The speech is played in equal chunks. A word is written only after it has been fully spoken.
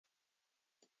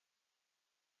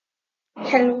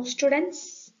Hello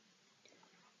students,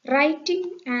 writing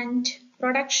and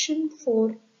production for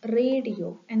radio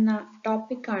എന്ന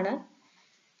ടോപ്പിക്കാണ്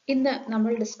ഇന്ന്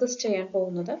നമ്മൾ ഡിസ്കസ് ചെയ്യാൻ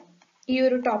പോകുന്നത്. ഈ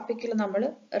ഒരു ടോപ്പിക്കിൽ നമ്മൾ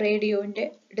റേഡിയോന്റെ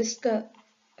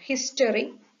ഹിസ്റ്ററി,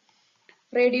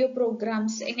 റേഡിയോ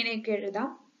പ്രോഗ്രാംസ് എങ്ങനെയൊക്കെ എഴുതാം,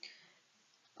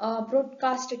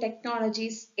 ബ്രോഡ്കാസ്റ്റ്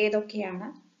ടെക്നോളജീസ് ഏതൊക്കെയാണ്,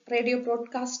 റേഡിയോ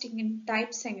ബ്രോഡ്കാസ്റ്റിംഗ്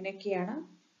ടൈപ്സ് എങ്ങനെയൊക്കെയാണ്,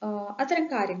 അത്തരം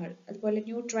കാര്യങ്ങൾ, അതുപോലെ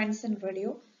ന്യൂ ട്രെൻഡ്സ് ഇൻ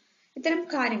റേഡിയോ, ഇത്തരം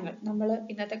കാര്യങ്ങൾ നമ്മൾ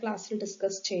ഇന്നത്തെ ക്ലാസ്സിൽ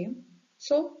ഡിസ്കസ് ചെയ്യും.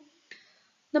 സോ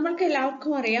നമ്മൾക്ക്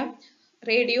എല്ലാവർക്കും അറിയാം,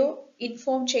 റേഡിയോ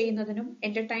ഇൻഫോം ചെയ്യുന്നതിനും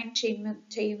എന്റർടൈൻ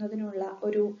ചെയ്യുന്നതിനുള്ള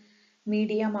ഒരു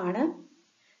മീഡിയമാണ്.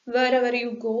 wherever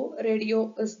you go radio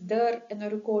is there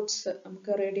എന്നൊരു കോട്സ്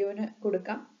നമുക്ക് റേഡിയോന്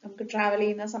കൊടുക്കാം. നമുക്ക് ട്രാവൽ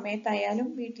ചെയ്യുന്ന സമയത്തായാലും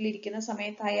വീട്ടിലിരിക്കുന്ന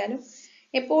സമയത്തായാലും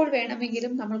എപ്പോൾ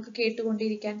വേണമെങ്കിലും നമ്മൾക്ക്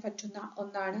കേട്ടുകൊണ്ടിരിക്കാൻ പറ്റുന്ന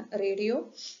ഒന്നാണ് radio.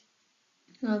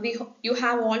 You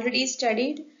have already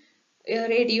studied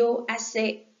radio as a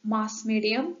mass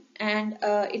medium and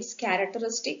its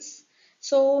characteristics.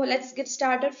 So let's get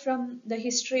started from the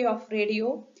history of radio.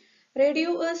 Radio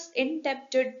is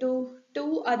indebted to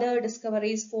two other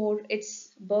discoveries for its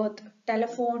birth: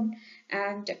 telephone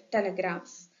and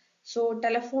telegraph. So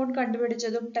telephone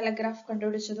കണ്ടുപിടിച്ചതും telegraph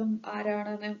കണ്ടുപിടിച്ചതും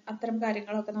ആരാണെന്ന് അത്തരം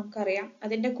കാര്യങ്ങളൊക്കെ നമുക്കറിയാം.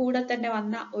 അതിന്റെ കൂടെ തന്നെ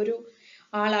വന്ന ഒരു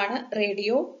ആളാണ്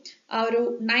റേഡിയോ. ആ ഒരു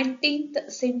 19th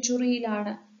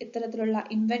സെഞ്ചുറിയിലാണ് ഇത്തരത്തിലുള്ള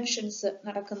ഇൻവെൻഷൻസ്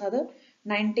നടക്കുന്നത്,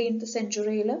 19th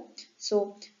സെഞ്ചുറിയിൽ. So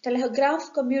telegraph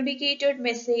communicated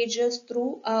messages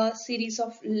through a series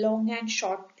of long and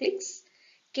short clicks.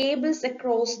 Cables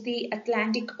across the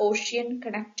Atlantic Ocean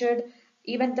connected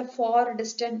even the far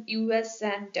distant US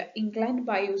and England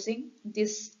by using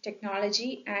this technology.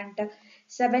 And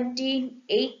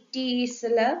 1780s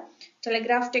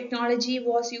telegraph technology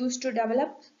was used to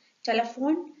develop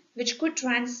telephone, which could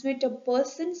transmit a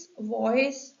person's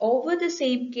voice over the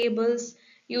same cables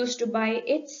used by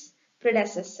its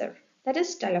predecessor, that is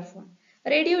telephone.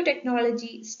 Radio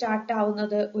technology start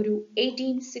ആവുന്നത് ഒരു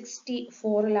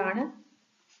 1864ലാണ്.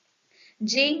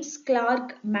 James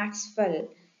clerk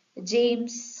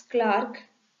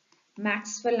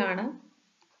Maxwell ആണ്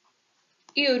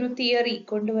ഈ ഒരു theory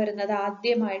കൊണ്ടുവരുന്നത്.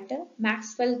 ആദ്യമായിട്ട്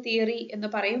Maxwell theory എന്ന്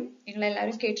പറയും, നിങ്ങൾ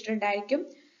എല്ലാവരും കേട്ടിട്ടുണ്ടായിരിക്കും.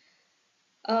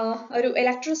 ഒരു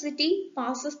electricity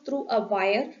passes through a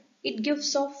wire. It gives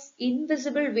off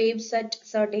invisible waves at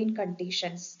certain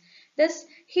conditions. Thus,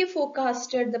 he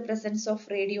forecasted the presence of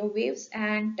radio waves,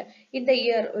 and in the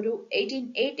year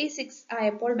 1886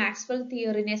 ആയപ്പോൾ മാക്സ്വെൽ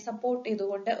തിയറിനെ സപ്പോർട്ട്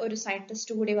ചെയ്തുകൊണ്ട് ഒരു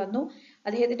സയന്റിസ്റ്റ് കൂടി വന്നു.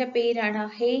 അദ്ദേഹത്തിന്റെ പേരാണ്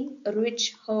ഹെൻറിച്ച്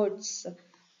ഹെർട്സ്.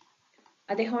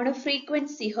 അദ്ദേഹമാണ്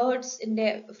ഹെർട്സിന്റെ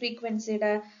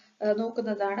ഫ്രീക്വൻസിയുടെ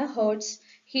നോക്കുന്നതാണ് hertz.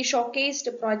 He showcased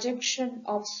a projection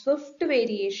of swift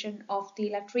variation of the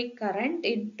electric current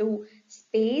into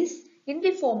space in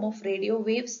the form of radio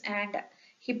waves, and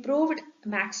he proved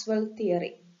Maxwell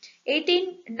theory.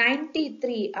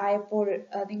 1893 ആയപ്പോൾ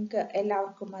നിങ്ങൾക്ക്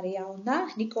എല്ലാവർക്കും അറിയാവുന്ന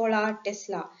നിക്കോള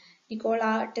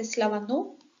ടെസ്ല വന്നു.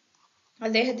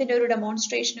 അദ്ദേഹത്തിന്റെ ഒരു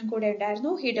ഡെമോൺസ്ട്രേഷനും കൂടെ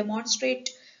ഉണ്ടായിരുന്നു. He demonstrated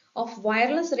of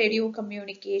wireless radio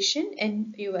communication in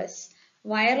US.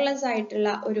 Wireless ആയിട്ടുള്ള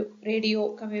ഒരു റേഡിയോ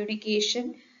കമ്മ്യൂണിക്കേഷൻ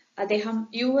അദ്ദേഹം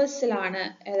യുഎസിലാണ്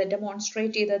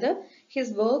ഡെമോൺസ്ട്രേറ്റ് ചെയ്തത്.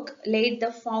 His work laid the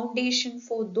foundation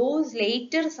for those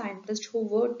later scientist who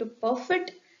were to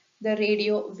perfect the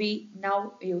radio V now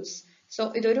use. So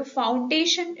ഇതൊരു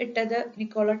foundation ഇട്ടത്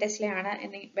Nikola ടെസ്ലയാണ്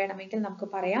എന്ന് വേണമെങ്കിൽ നമുക്ക്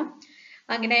പറയാം.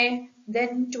 അങ്ങനെ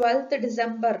ദെൻ 12th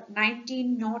ഡിസംബർ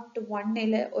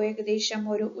 1901 ഏകദേശം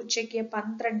ഒരു ഉച്ചയ്ക്ക്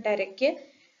 12:30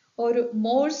 ഒരു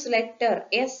മോഴ്സ് ലെറ്റർ,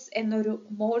 എസ് എന്നൊരു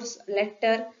മോഴ്സ്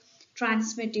ലെറ്റർ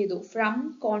ട്രാൻസ്മിറ്റ് ചെയ്തു ഫ്രം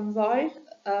കോൺവാൾ.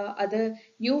 അത്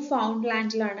ന്യൂ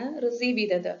ഫൗണ്ട്ലാൻഡിലാണ് റിസീവ്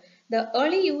ചെയ്തത്. The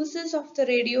early users of the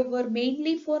radio were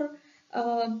mainly for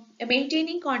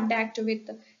maintaining contact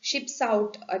with ships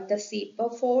out at the sea.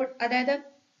 അതായത്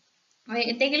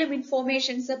എന്തെങ്കിലും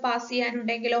ഇൻഫോർമേഷൻസ് പാസ്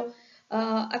ചെയ്യാനുണ്ടെങ്കിലോ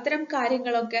അത്തരം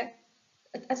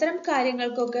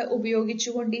കാര്യങ്ങൾക്കൊക്കെ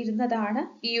ഉപയോഗിച്ചുകൊണ്ടിരുന്നതാണ്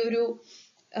ഈ ഒരു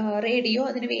റേഡിയോ.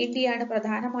 അതിനു വേണ്ടിയാണ്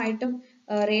പ്രധാനമായിട്ടും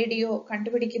റേഡിയോ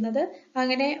കണ്ടുപിടിക്കുന്നത്.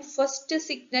 അങ്ങനെ ഫസ്റ്റ്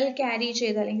സിഗ്നൽ ക്യാരി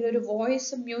ചെയ്ത്, അല്ലെങ്കിൽ ഒരു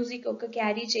വോയിസും മ്യൂസിക്കും ഒക്കെ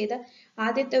ക്യാരി ചെയ്ത്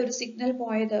ആദ്യത്തെ ഒരു സിഗ്നൽ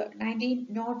പോയത്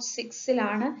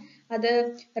 1906 അത്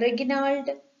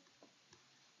റെഗിനാൾഡ്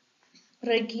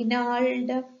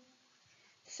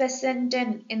ഫെസന്റൻ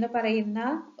എന്ന് പറയുന്ന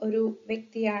ഒരു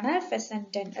വ്യക്തിയാണ്.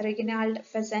 റെഗിനാൾഡ്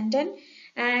ഫെസന്റൻ.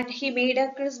 and he made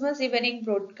a Christmas evening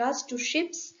broadcast to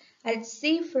ships at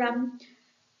sea from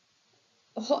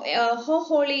O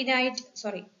Holy Night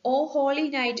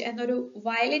എന്നൊരു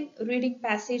വയലിൻ റീഡിംഗ്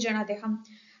പാസേജ് ആണ് അദ്ദേഹം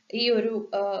ഈ ഒരു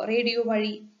റേഡിയോ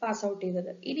വഴി പാസ് ഔട്ട്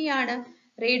ചെയ്തത്. ഇനിയാണ്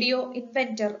റേഡിയോ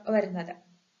ഇൻവെന്റർ വരുന്നത്.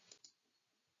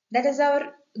 That is our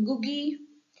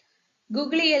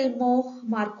ഗുഗ്ലിയെൽമോ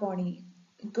Marconi.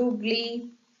 ഗുഗ്ലിയെൽമോ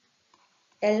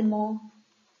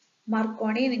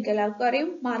Marconi നിങ്ങൾക്ക് എല്ലാവർക്കും അറിയും.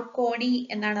 മാർക്കോണി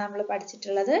എന്നാണ് നമ്മൾ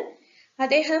പഠിച്ചിട്ടുള്ളത്.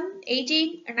 അദ്ദേഹം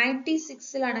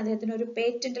 1896 അദ്ദേഹത്തിന് ഒരു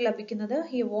പേറ്റന്റ് ലഭിക്കുന്നത്.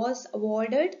 He was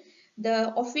awarded the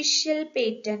official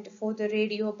patent for the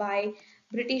radio by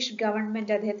British government.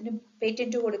 അദ്ദേഹത്തിന്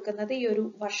പേറ്റന്റ് കൊടുക്കുന്നത് ഈ ഒരു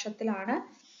വർഷത്തിലാണ്,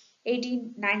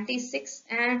 1896.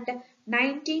 ആൻഡ്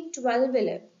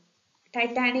 1912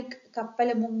 ടൈറ്റാനിക് കപ്പൽ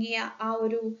മുങ്ങിയ ആ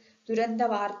ഒരു ദുരന്ത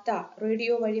വാർത്ത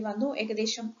റേഡിയോ വഴി വന്നു.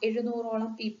 ഏകദേശം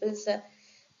 700ഓളം പീപ്പിൾസ്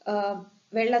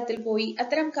വെള്ളത്തിൽ പോയി.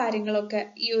 അത്തരം കാര്യങ്ങളൊക്കെ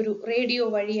ഈ ഒരു റേഡിയോ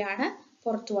വഴിയാണ്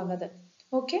പുറത്തു വന്നത്.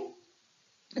 ഓക്കെ.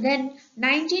 Then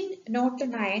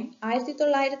 1909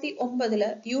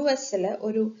 1909 US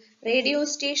ഒരു റേഡിയോ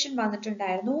സ്റ്റേഷൻ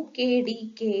വന്നിട്ടുണ്ടായിരുന്നു,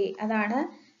 KDK. അതാണ്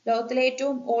ലോകത്തിലെ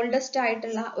ഏറ്റവും ഓൾഡസ്റ്റ്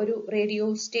ആയിട്ടുള്ള ഒരു റേഡിയോ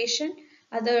സ്റ്റേഷൻ.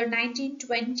 അത്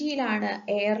 1920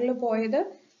 എയറിൽ പോയത്,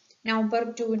 November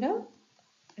 2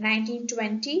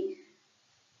 1920.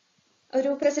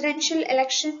 ഒരു പ്രസിഡൻഷ്യൽ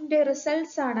ഇലക്ഷന്റെ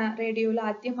റിസൾട്ട്സ് ആണ് റേഡിയോയിൽ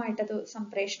ആദ്യമായിട്ട് അത്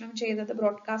സംപ്രേഷണം ചെയ്തത്,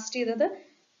 ബ്രോഡ്കാസ്റ്റ് ചെയ്തത്.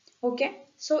 ഓക്കെ.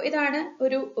 സോ ഇതാണ്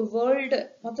ഒരു വേൾഡ്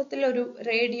മൊത്തത്തിൽ ഒരു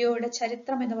റേഡിയോയുടെ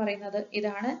ചരിത്രം എന്ന് പറയുന്നത്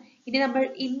ഇതാണ്. ഇനി നമ്മൾ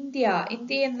ഇന്ത്യ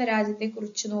എന്ന രാജ്യത്തെ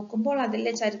കുറിച്ച് നോക്കുമ്പോൾ,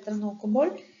 അതിലെ ചരിത്രം നോക്കുമ്പോൾ,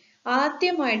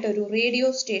 ആദ്യമായിട്ട് ഒരു റേഡിയോ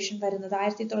സ്റ്റേഷൻ വരുന്നത്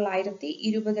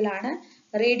 1920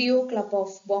 റേഡിയോ ക്ലബ്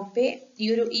ഓഫ് ബോംബെ. ഈ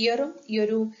ഒരു ഇയറും ഈ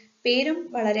ഒരു പേരും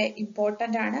വളരെ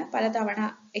ഇമ്പോർട്ടന്റ് ആണ്, പലതവണ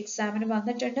എക്സാമിന്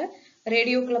വന്നിട്ടുണ്ട്.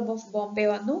 റേഡിയോ ക്ലബ് ഓഫ് ബോംബെ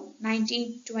വന്നു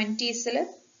 1920s.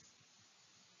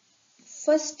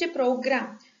 ഫസ്റ്റ് പ്രോഗ്രാം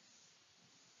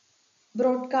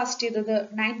ബ്രോഡ്കാസ്റ്റ് ചെയ്തത്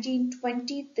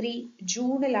 1923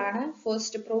 ജൂണിലാണ്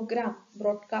ഫസ്റ്റ് പ്രോഗ്രാം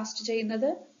ബ്രോഡ്കാസ്റ്റ് ചെയ്യുന്നത്.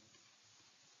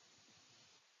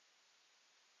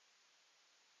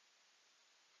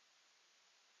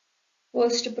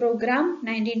 ഫസ്റ്റ് പ്രോഗ്രാം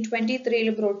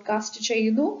 1923 ബ്രോഡ്കാസ്റ്റ്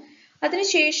ചെയ്യുന്നു.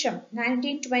 അതിനുശേഷം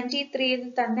 1923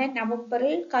 തന്നെ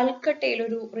നവംബറിൽ കൽക്കട്ടയിൽ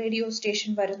ഒരു റേഡിയോ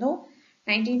സ്റ്റേഷൻ വരുന്നു.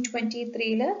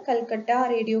 1923 കൽക്കട്ട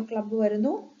റേഡിയോ ക്ലബ്ബ്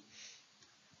വരുന്നു.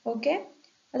 ഓക്കെ.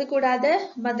 അതുകൂടാതെ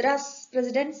Madras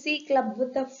presidency club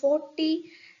with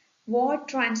 40-watt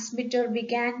transmitter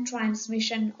began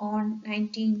transmission on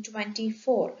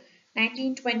 1924.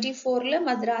 1924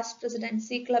 Madras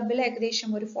presidency ക്ലബിൽ ഏകദേശം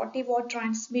ഒരു 40-watt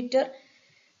ട്രാൻസ്മിറ്റർ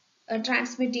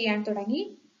ട്രാൻസ്മിറ്റ് ചെയ്യാൻ തുടങ്ങി.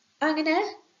 അങ്ങനെ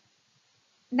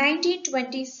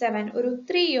 1927 ഒരു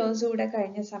 3 years കൂടെ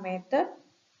കഴിഞ്ഞ സമയത്ത്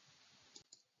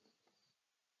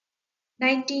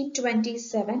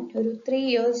 1927 ഒരു 3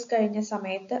 years കഴിഞ്ഞ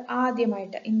സമയത്ത്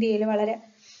ആദ്യമായിട്ട് ഇന്ത്യയിൽ വളരെ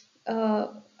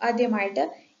ആദ്യമായിട്ട്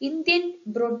ഇന്ത്യൻ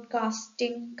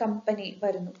ബ്രോഡ്കാസ്റ്റിംഗ് കമ്പനി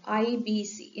വരുന്നു,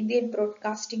 IBC ഇന്ത്യൻ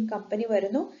ബ്രോഡ്കാസ്റ്റിംഗ് കമ്പനി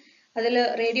വരുന്നു. അതിൽ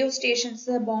റേഡിയോ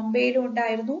സ്റ്റേഷൻസ് ബോംബെയിലും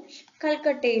ഉണ്ടായിരുന്നു,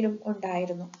 കൽക്കട്ടയിലും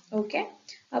ഉണ്ടായിരുന്നു. ഓക്കെ.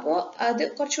 അപ്പോൾ അത്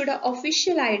കുറച്ചുകൂടെ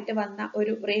ഒഫീഷ്യൽ ആയിട്ട് വന്ന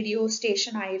ഒരു റേഡിയോ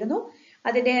സ്റ്റേഷൻ ആയിരുന്നു.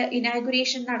 അതിന്റെ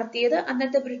ഇനാഗുറേഷൻ നടത്തിയത്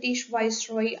അന്നത്തെ ബ്രിട്ടീഷ്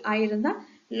വൈസ്രോയ് ആയിരുന്ന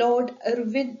ലോർഡ്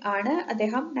ഇർവിൻ ആണ്.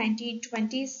 അദ്ദേഹം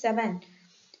 1927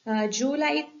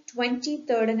 ജൂലൈ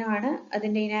 23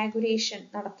 അതിന്റെ ഇനാഗുറേഷൻ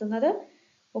നടത്തുന്നത്.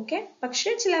 ഓക്കെ. പക്ഷെ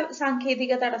ചില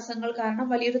സാങ്കേതിക തടസ്സങ്ങൾ കാരണം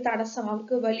വലിയൊരു തടസ്സം,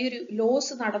 അവർക്ക് വലിയൊരു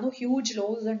ലോസ് നടന്നു, ഹ്യൂജ്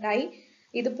ലോസ് ഉണ്ടായി.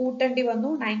 ഇത് പൂട്ടേണ്ടി വന്നു.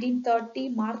 1930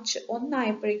 മാർച്ച് 1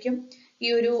 ആയപ്പോഴേക്കും ഈ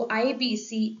ഒരു IBC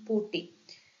പൂട്ടി.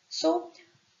 സോ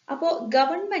അപ്പോ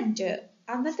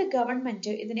അന്നത്തെ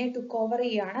ഗവൺമെന്റ് ഇതിനെ ടുക്ക് ഓവർ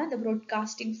ചെയ്യാണ്, the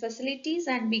broadcasting facilities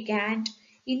and began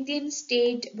Indian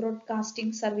state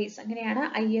broadcasting service. അങ്ങനെയാണ്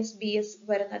ISBS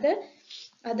വരുന്നത്.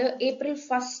 അത് April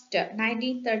 1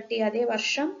 1930 അതേ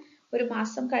വർഷം ഒരു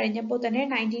മാസം കഴിഞ്ഞപ്പോൾ തന്നെ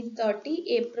 1930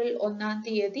 April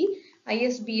 1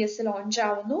 ISBS ലോഞ്ച്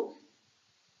ആവുന്നു.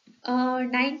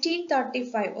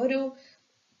 1935 ഒരു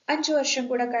 5 വർഷം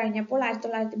കൂടെ കഴിഞ്ഞപ്പോൾ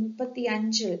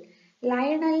 1935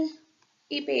 ലയണൽ,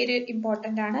 ഈ പേര്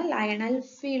ഇമ്പോർട്ടന്റ് ആണ്, Lionel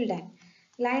ഫീൽഡൻ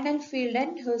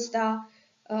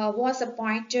was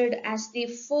appointed as the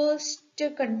first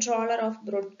controller of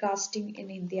broadcasting in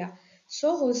India. So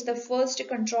who is the first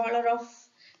controller of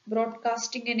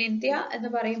broadcasting in India എന്ന്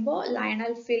പറയുമ്പോൾ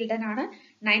ലയണൽ ഫീൽഡൻ ആണ്.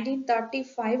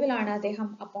 1935 അദ്ദേഹം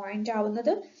അപ്പോയിന്റ്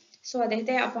ആവുന്നത്. സോ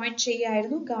അദ്ദേഹത്തെ അപ്പോയിന്റ്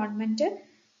ചെയ്യായിരുന്നു ഗവൺമെന്റ്.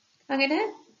 അങ്ങനെ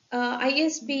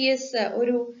ISBS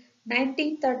ഒരു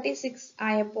 1936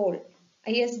 ആയപ്പോൾ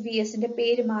ISBSന്റെ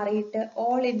പേര് മാറിയിട്ട്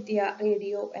ഓൾ ഇന്ത്യ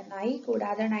റേഡിയോ എന്നായി.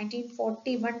 കൂടാതെ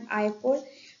 1941 ആയപ്പോൾ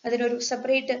അതിനൊരു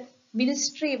സെപ്പറേറ്റ്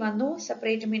മിനിസ്ട്രി വന്നു,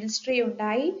 സെപ്പറേറ്റ് മിനിസ്ട്രി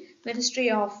ഉണ്ടായി, മിനിസ്ട്രി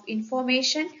ഓഫ്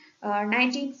ഇൻഫോർമേഷൻ.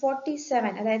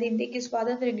 1947 അതായത് ഇന്ത്യക്ക്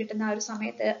സ്വാതന്ത്ര്യം കിട്ടുന്ന ആ ഒരു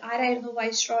സമയത്ത് ആരായിരുന്നു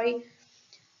വൈസ്രോയ്?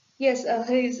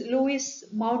 Luis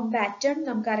mount baton.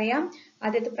 നമുക്കറിയാം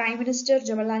ആദ്യത്തെ പ്രൈം മിനിസ്റ്റർ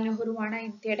ജവഹർലാൽ നെഹ്റു ആണ്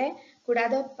ഇന്ത്യയുടെ.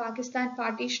 കൂടാതെ പാകിസ്ഥാൻ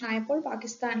പാർട്ടീഷൻ ആയപ്പോൾ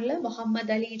പാകിസ്ഥാനിൽ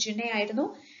മുഹമ്മദ് അലി ജിന്ന ആയിരുന്നു.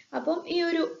 അപ്പം ഈ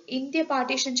ഒരു ഇന്ത്യ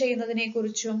പാർട്ടീഷൻ ചെയ്യുന്നതിനെ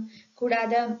കുറിച്ചും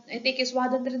കൂടാതെ ഇന്ത്യക്ക്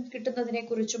സ്വാതന്ത്ര്യം കിട്ടുന്നതിനെ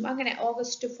കുറിച്ചും അങ്ങനെ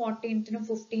ഓഗസ്റ്റ് 14th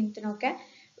 15th ഒക്കെ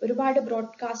ഒരുപാട്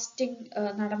ബ്രോഡ്കാസ്റ്റിംഗ്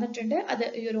നടന്നിട്ടുണ്ട്. അത്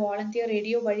ഈ ഒരു ഓൾ ഇന്ത്യ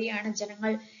റേഡിയോ വഴിയാണ്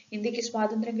ജനങ്ങൾ ഇന്ത്യക്ക്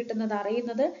സ്വാതന്ത്ര്യം കിട്ടുന്നത്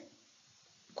അറിയുന്നത്.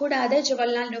 കൂടാതെ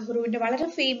ജവഹർലാൽ നെഹ്റുവിന്റെ വളരെ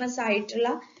ഫേമസ് ആയിട്ടുള്ള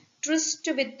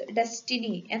ട്രിസ്റ്റ് വിത്ത്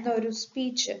ഡെസ്റ്റിനി എന്നൊരു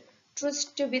സ്പീച്ച്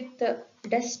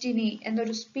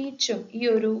എന്നൊരു സ്പീച്ചും ഈ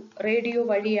ഒരു റേഡിയോ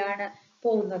വഴിയാണ്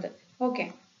പോകുന്നത്. ഓക്കെ,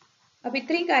 അപ്പൊ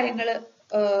ഇത്രയും കാര്യങ്ങൾ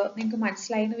നിങ്ങൾക്ക്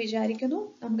മനസ്സിലായി എന്ന് വിചാരിക്കുന്നു.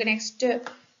 നമുക്ക് നെക്സ്റ്റ്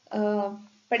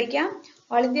പഠിക്കാം.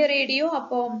 ഓൾ ഇന്ത്യ റേഡിയോ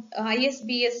അപ്പോൾ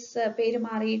ISBS പേര്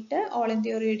മാറിയിട്ട് ഓൾ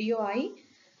ഇന്ത്യ റേഡിയോ ആയി.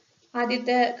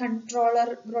 ആദ്യത്തെ കൺട്രോളർ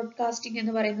ബ്രോഡ്കാസ്റ്റിംഗ്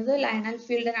എന്ന് പറയുന്നത് ലയണൽ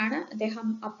ഫീൽഡർ ആണ്. അദ്ദേഹം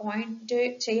അപ്പോയിന്റ്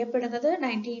ചെയ്യപ്പെടുന്നത്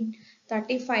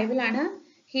 1935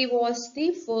 He was the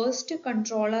first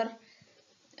controller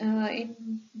in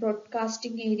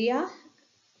broadcasting area.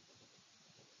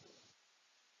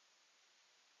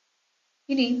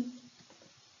 ഇനി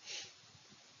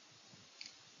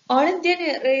ഓൾ ഇന്ത്യൻ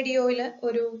റേഡിയോയിൽ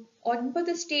ഒരു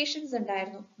 9 സ്റ്റേഷൻസ്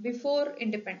ഉണ്ടായിരുന്നു ബിഫോർ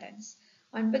ഇൻഡിപെൻഡൻസ്.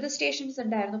 9 സ്റ്റേഷൻസ്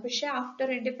ഉണ്ടായിരുന്നു. പക്ഷെ ആഫ്റ്റർ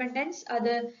ഇൻഡിപെൻഡൻസ്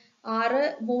അത്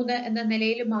 6-3 എന്ന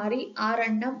നിലയിൽ മാറി. 6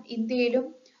 എണ്ണം ഇന്ത്യയിലും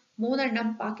 3 എണ്ണം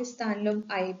പാകിസ്ഥാനിലും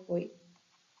ആയിപ്പോയി.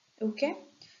 ഓക്കെ,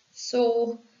 സോ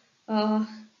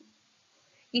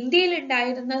ഇന്ത്യയിൽ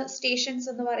ഉണ്ടായിരുന്ന സ്റ്റേഷൻസ്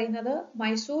എന്ന് പറയുന്നത്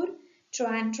മൈസൂർ,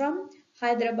 ട്രിവാൻഡ്രം,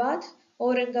 ഹൈദരാബാദ്,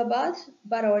 ഔറംഗാബാദ്,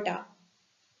 ബറോഡ.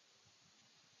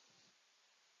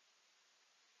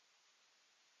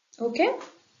 ഓക്കെ,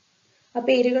 ആ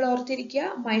പേരുകൾ ഓർത്തിരിക്കുക.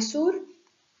 മൈസൂർ,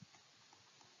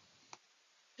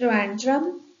 ട്രിവാൻഡ്രം,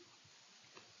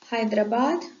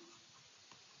 ഹൈദരാബാദ്,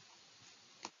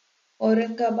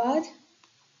 ഔറംഗാബാദ്,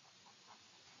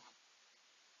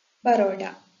 ബറോഡ.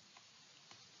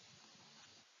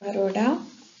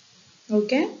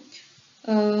 ഓക്കെ,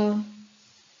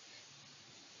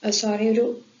 സോറി, ഒരു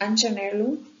 5 എണ്ണേ ഉള്ളൂ,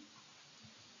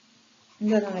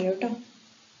 4 കേട്ടോ.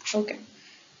 ഓക്കെ,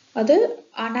 അത്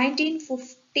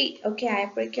 1950 ഒക്കെ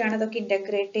ആയപ്പോഴേക്കാണ് അതൊക്കെ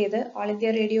ഇന്റഗ്രേറ്റ് ചെയ്ത് ഓൾ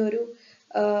ഇന്ത്യ റേഡിയോ ഒരു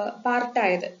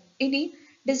പാർട്ടായത്. ഇനി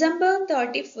ഡിസംബർ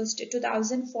 31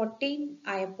 2014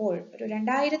 ആയപ്പോൾ ഒരു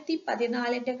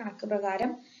 2014 കണക്ക്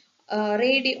പ്രകാരം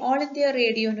ഓൾ ഇന്ത്യ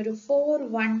റേഡിയോനൊരു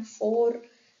 414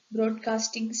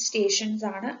 ബ്രോഡ്കാസ്റ്റിംഗ് സ്റ്റേഷൻസ്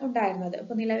ആണ് ഉണ്ടായിരുന്നത്.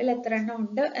 അപ്പൊ നിലവിൽ എത്ര എണ്ണം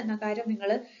ഉണ്ട് എന്ന കാര്യം നിങ്ങൾ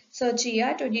സെർച്ച്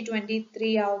ചെയ്യുക.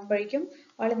 2023 ആവുമ്പോഴേക്കും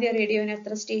ഓൾ ഇന്ത്യ റേഡിയോന്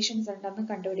എത്ര സ്റ്റേഷൻസ് ഉണ്ടെന്ന്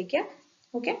കണ്ടുപിടിക്കുക.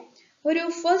 ഓക്കെ, ഒരു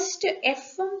ഫസ്റ്റ്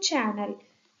FM ചാനൽ,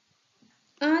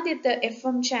 ആദ്യത്തെ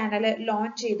FM ചാനൽ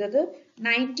ലോഞ്ച് ചെയ്തത്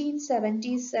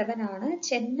 1977 ആണ്.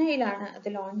 ചെന്നൈയിലാണ് അത്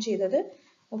ലോഞ്ച് ചെയ്തത്.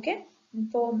 ഓക്കെ,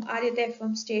 ഇപ്പോൾ ആദ്യത്തെ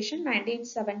FM station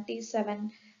 1977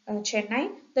 Chennai.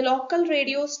 The local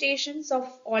radio stations of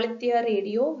All India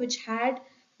Radio, which had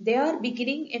their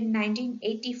beginning in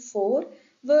 1984,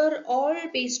 were all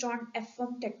based on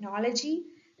FM technology.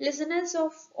 Listeners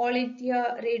of All India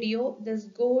Radio thus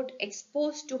got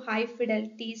exposed to high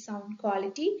fidelity sound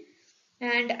quality.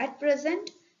 And at present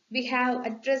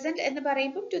എന്ന്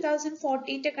പറയുമ്പോൾ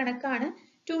 2014 കണക്കാണ്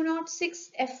 206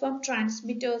 FM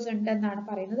transmitters ഉണ്ടെന്നാണ്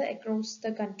പറയുന്നത് across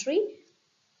the country.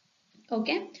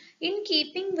 Okay, in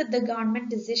keeping with the government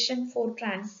decision for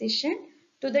transition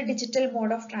to the digital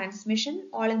mode of transmission,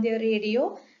 All India Radio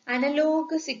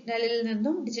analogue സിഗ്നലിൽ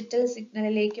നിന്നും digital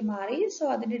സിഗ്നലിലേക്ക് മാറി. So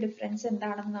അതിന്റെ difference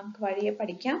എന്താണെന്ന് നമുക്ക് വഴിയെ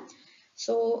പഠിക്കാം.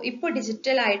 സോ ഇപ്പോൾ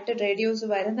ഡിജിറ്റൽ ആയിട്ട് റേഡിയോസ്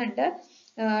വരുന്നുണ്ട്.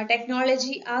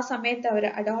 ടെക്നോളജി ആ സമയത്ത് അവർ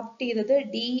അഡോപ്റ്റ് ചെയ്തത്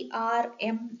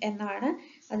DRM എന്നാണ്.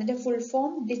 അതിന്റെ ഫുൾ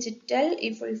ഫോം ഡിജിറ്റൽ, ഈ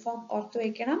ഫുൾ ഫോം ഓർത്തു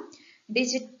വെക്കണം,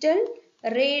 ഡിജിറ്റൽ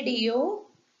റേഡിയോ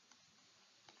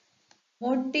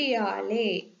മൊണ്ടിയാലെ.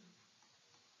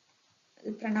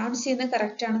 പ്രൊനൗൺസ് ചെയ്യുന്നത്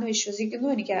കറക്റ്റ് ആണെന്ന് വിശ്വസിക്കുന്നു,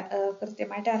 എനിക്ക്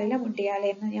കൃത്യമായിട്ട് അറിയില്ല. മൊണ്ടിയാലെ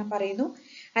എന്ന് ഞാൻ പറയുന്നു.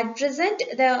 At present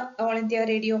the all India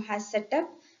radio has setup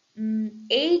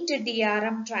 8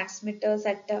 DRM transmitters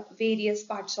at various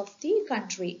parts of the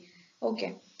country. Okay,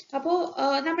 അപ്പോൾ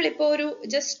നമ്മളിപ്പോ ഒരു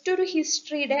ജസ്റ്റ് ഒരു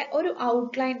ഹിസ്റ്ററിയുടെ ഒരു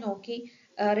ഔട്ട്ലൈൻ നോക്കി,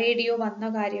 റേഡിയോ വന്ന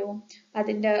കാര്യവും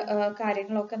അതിന്റെ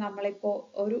കാര്യങ്ങളൊക്കെ നമ്മളിപ്പോ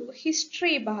ഒരു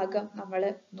ഹിസ്റ്ററി ഭാഗം നമ്മൾ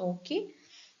നോക്കി.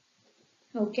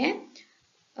 ഓക്കെ,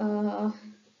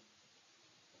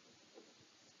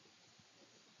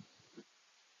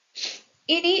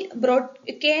 ഇനി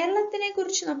കേരളത്തിനെ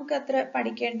കുറിച്ച് നമുക്ക് അത്ര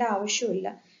പഠിക്കേണ്ട ആവശ്യമില്ല.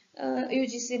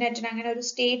 UGC നെറ്റിന് അങ്ങനെ ഒരു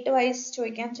സ്റ്റേറ്റ് വൈസ്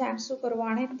ചോദിക്കാൻ ചാൻസ്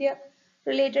കുറവാണ്. ഇന്ത്യ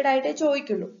റിലേറ്റഡ് ആയിട്ടേ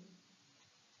ചോദിക്കുള്ളൂ.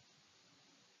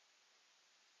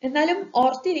 എന്നാലും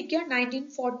ഓർത്തിരിക്കുക,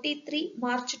 1943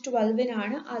 March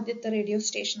 12 ആദ്യത്തെ റേഡിയോ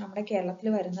സ്റ്റേഷൻ നമ്മുടെ കേരളത്തിൽ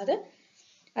വരുന്നത്.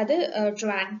 അത്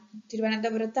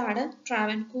തിരുവനന്തപുരത്താണ്.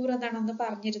 ട്രാവൻകൂർ എന്നാണ് അന്ന്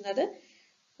പറഞ്ഞിരുന്നത്.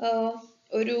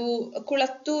 ഒരു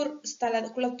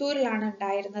കുളത്തൂരിലാണ്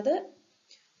ഉണ്ടായിരുന്നത്.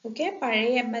 ഓക്കെ, പഴയ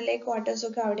MLA ക്വാർട്ടേഴ്സ്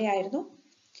ഒക്കെ അവിടെ ആയിരുന്നു.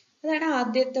 അതാണ്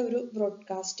ആദ്യത്തെ ഒരു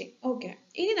ബ്രോഡ്കാസ്റ്റിംഗ്. ഓക്കെ,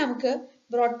 ഇനി നമുക്ക്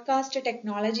ബ്രോഡ്കാസ്റ്റ്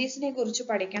ടെക്നോളജീസിനെ കുറിച്ച്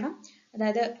പഠിക്കണം.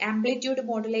 അതായത് ആംപ്ലിറ്റ്യൂഡ്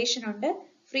മോഡുലേഷൻ ഉണ്ട്,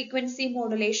 ഫ്രീക്വൻസി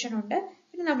മോഡുലേഷൻ ഉണ്ട്,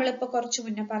 പിന്നെ നമ്മളിപ്പോൾ കുറച്ച്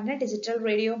മുന്നേ പറഞ്ഞ ഡിജിറ്റൽ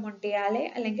റേഡിയോ മൊണ്ടിയാലെ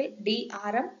അല്ലെങ്കിൽ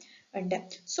DRM ഉണ്ട്.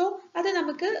 സോ അത്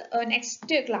നമുക്ക്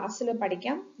നെക്സ്റ്റ് ക്ലാസ്സിൽ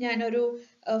പഠിക്കാം. ഞാനൊരു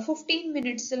 15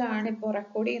 മിനിറ്റ്സിലാണ് ഇപ്പോൾ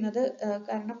റെക്കോർഡ് ചെയ്യുന്നത്,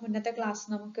 കാരണം മുന്നത്തെ ക്ലാസ്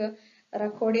നമുക്ക്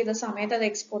റെക്കോർഡ് ചെയ്ത സമയത്ത് അത്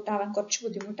എക്സ്പോർട്ട് ആവാൻ കുറച്ച്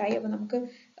ബുദ്ധിമുട്ടായി. അപ്പോൾ നമുക്ക്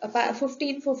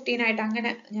 15 ആയിട്ട്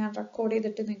അങ്ങനെ ഞാൻ റെക്കോർഡ്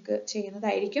ചെയ്തിട്ട് നിങ്ങൾക്ക്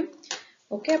ചെയ്യുന്നതായിരിക്കും.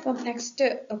 ഓക്കെ, അപ്പം നെക്സ്റ്റ്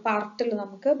പാർട്ടിൽ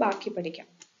നമുക്ക് ബാക്കി പഠിക്കാം.